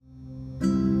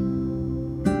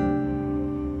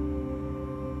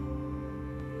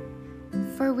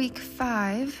For week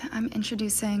 5, I'm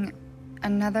introducing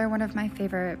another one of my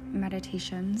favorite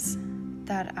meditations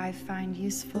that I find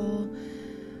useful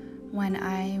when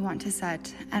I want to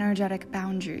set energetic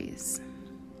boundaries.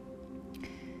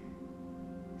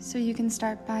 So you can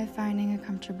start by finding a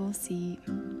comfortable seat,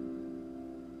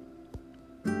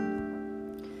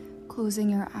 closing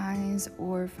your eyes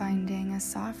or finding a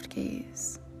soft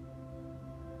gaze.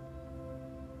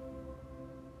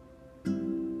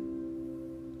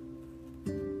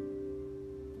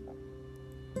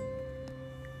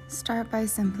 Start by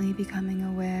simply becoming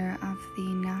aware of the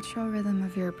natural rhythm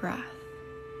of your breath.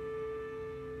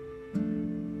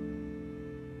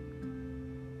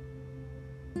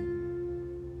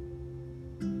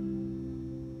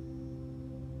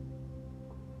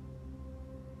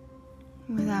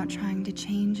 Without trying to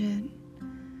change it,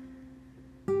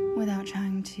 without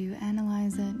trying to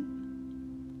analyze it,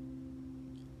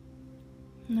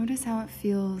 notice how it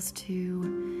feels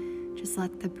to just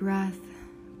let the breath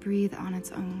breathe on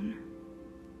its own.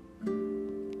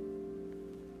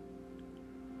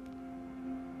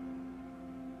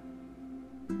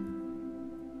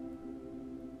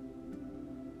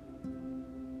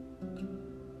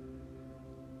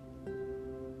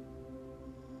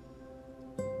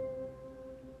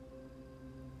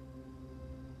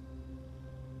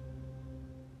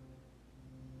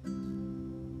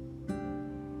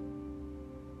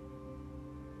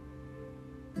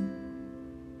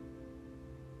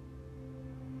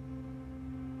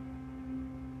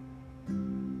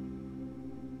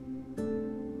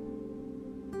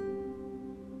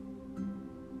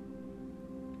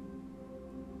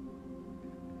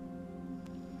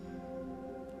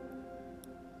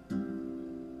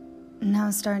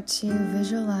 Now start to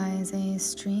visualize a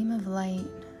stream of light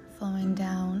flowing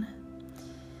down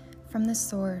from the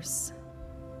source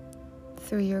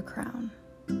through your crown.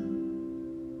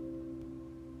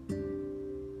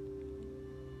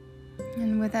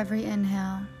 And with every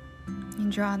inhale, you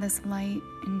draw this light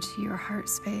into your heart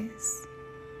space.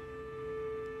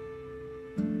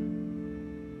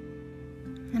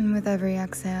 And with every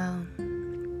exhale,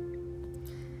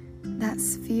 that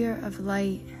sphere of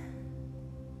light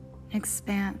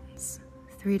expands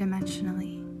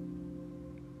three-dimensionally.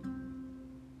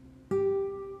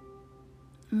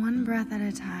 One breath at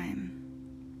a time,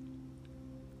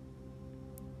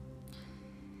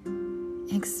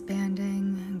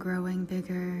 expanding, growing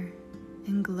bigger,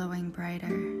 and glowing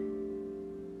brighter.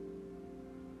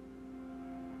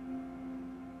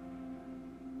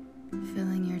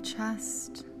 Filling your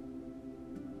chest,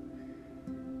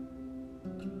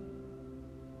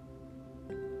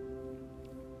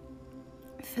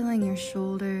 filling your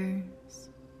shoulders,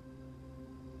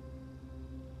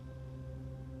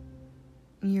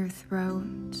 your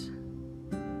throat,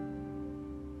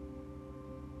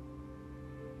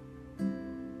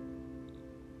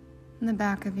 the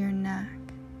back of your neck,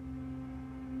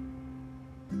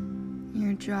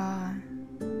 your jaw,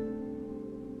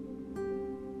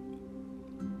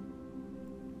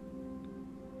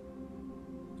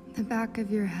 the back of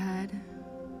your head,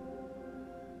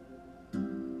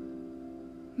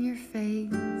 your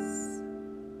face,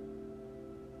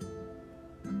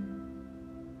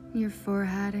 your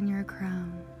forehead and your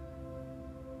crown.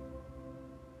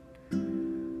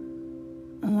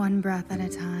 One breath at a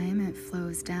time, it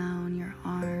flows down your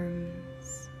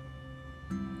arms,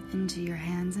 into your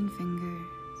hands and fingers.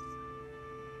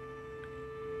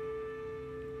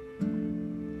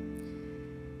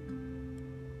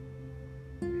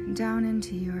 Down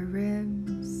into your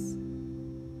ribs,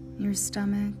 your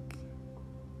stomach,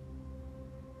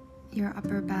 your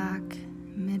upper back,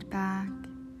 mid-back,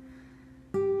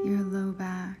 your low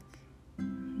back,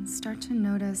 and start to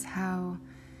notice how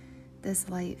this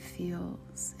light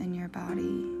feels in your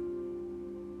body.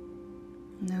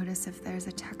 Notice if there's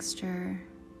a texture,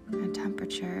 a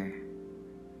temperature,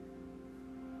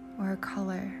 or a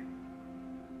color.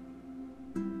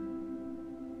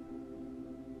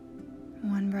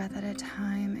 One breath at a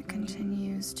time, it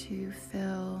continues to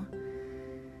fill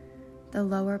the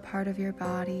lower part of your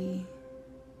body,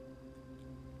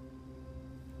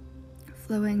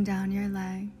 flowing down your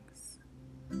legs,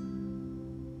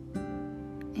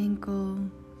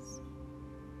 ankles,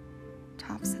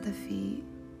 tops of the feet,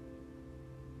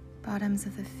 bottoms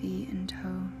of the feet and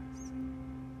toes.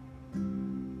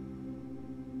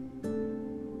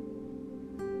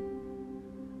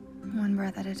 One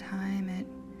breath at a time, it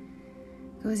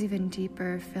goes even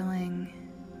deeper, filling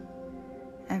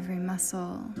every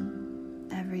muscle,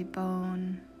 every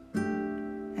bone,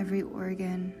 every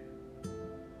organ.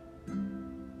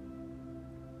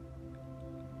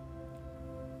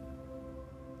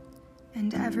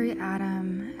 And every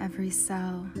atom, every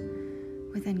cell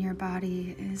within your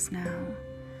body is now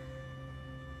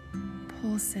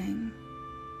pulsing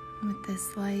with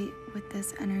this light, with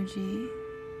this energy,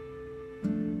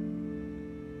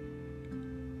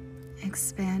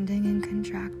 expanding and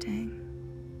contracting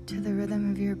to the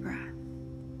rhythm of your breath.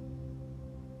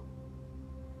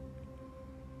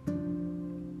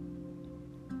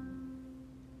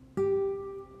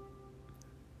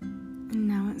 And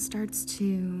now it starts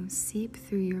to seep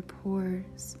through your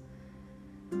pores,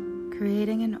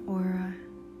 creating an aura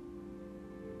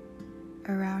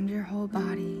around your whole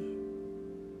body.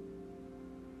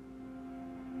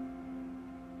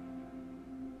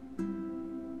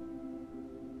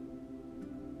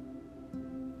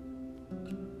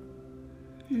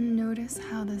 Notice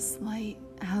how this light,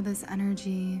 how this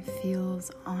energy feels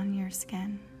on your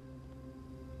skin.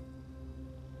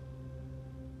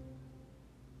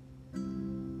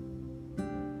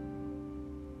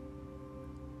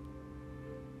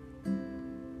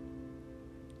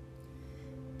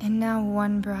 And now,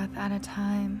 one breath at a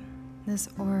time, this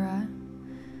aura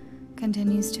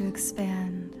continues to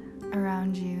expand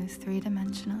around you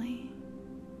three-dimensionally,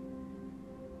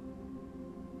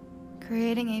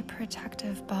 creating a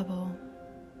protective bubble.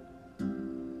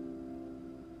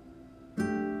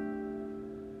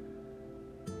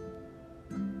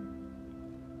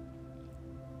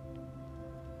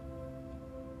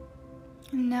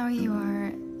 And now you are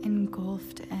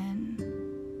engulfed in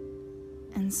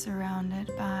and surrounded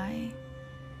by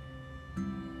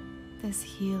this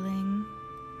healing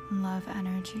love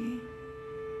energy.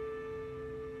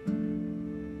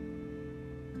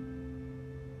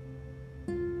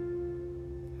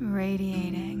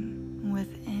 Radiating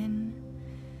within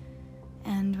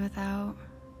and without.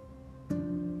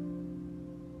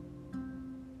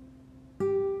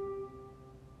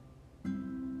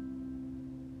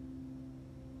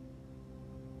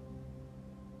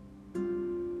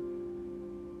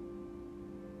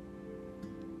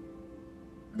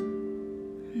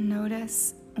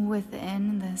 Notice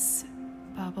within this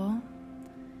bubble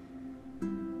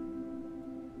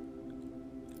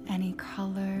any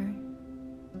color,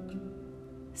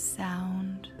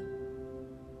 sound,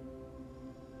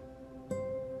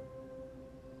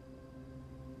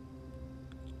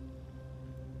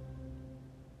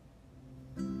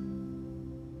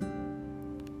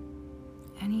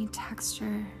 any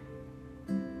texture,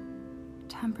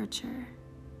 temperature.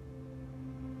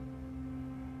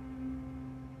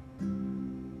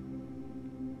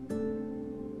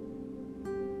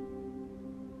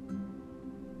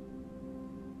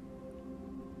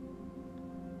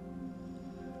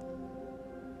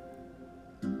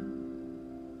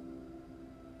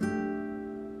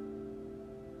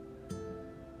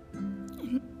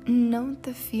 Note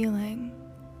the feeling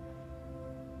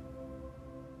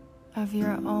of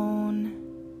your own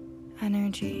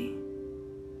energy.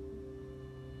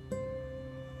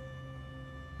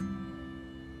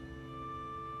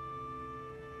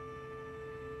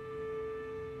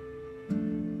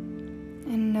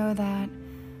 And know that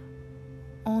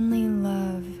only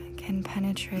love can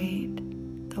penetrate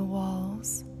the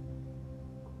walls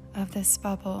of this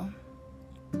bubble.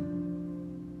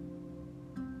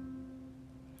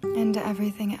 And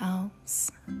everything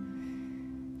else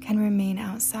can remain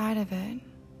outside of it,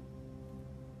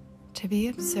 to be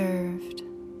observed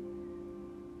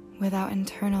without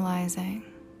internalizing.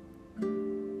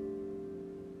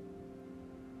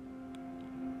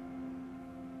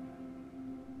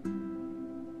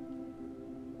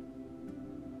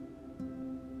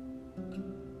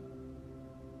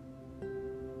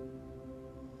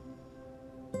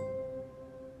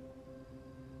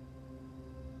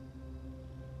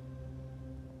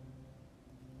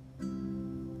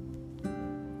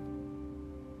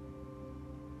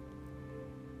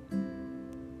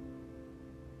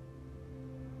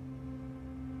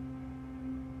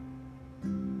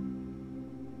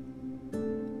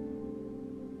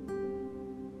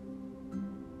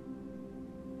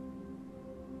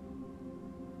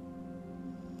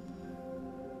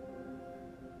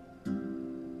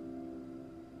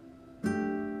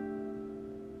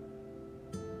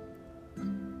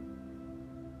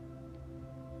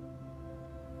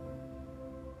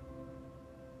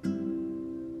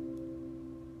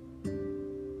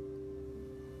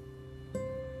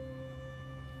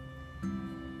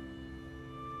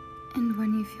 And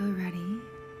when you feel ready,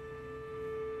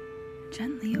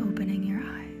 gently opening your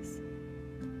eyes.